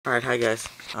Alright, hi guys.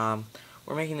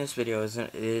 We're making this video.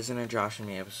 It isn't a Josh and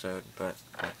me episode, but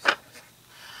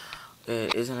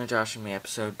it isn't a Josh and me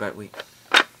episode, but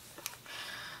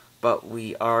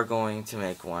we are going to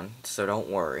make one, so don't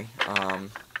worry.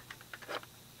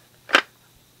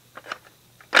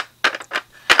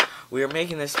 We are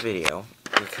making this video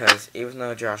because even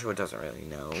though Joshua doesn't really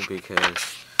know,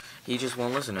 because he just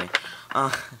won't listen to me.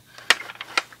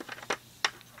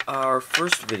 Our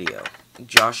first video,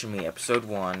 Josh and me, episode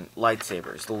 1,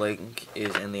 lightsabers. The link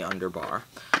is in the underbar.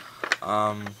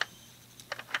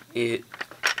 It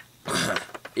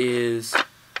is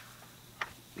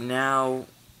now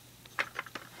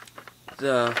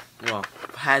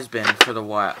has been for a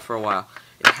while.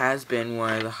 It has been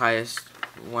one of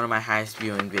my highest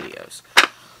viewing videos.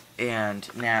 And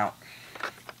now,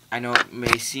 I know it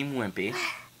may seem wimpy,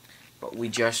 but we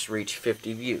just reached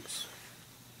 50 views.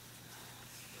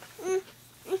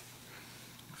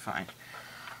 Fine.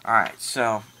 Alright,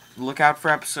 so look out for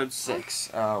episode 6.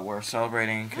 We're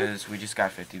celebrating because we just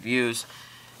got 50 views.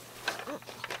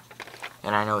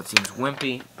 And I know it seems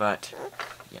wimpy, but,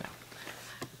 you know.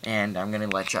 And I'm going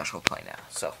to let Joshua play now.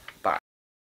 So.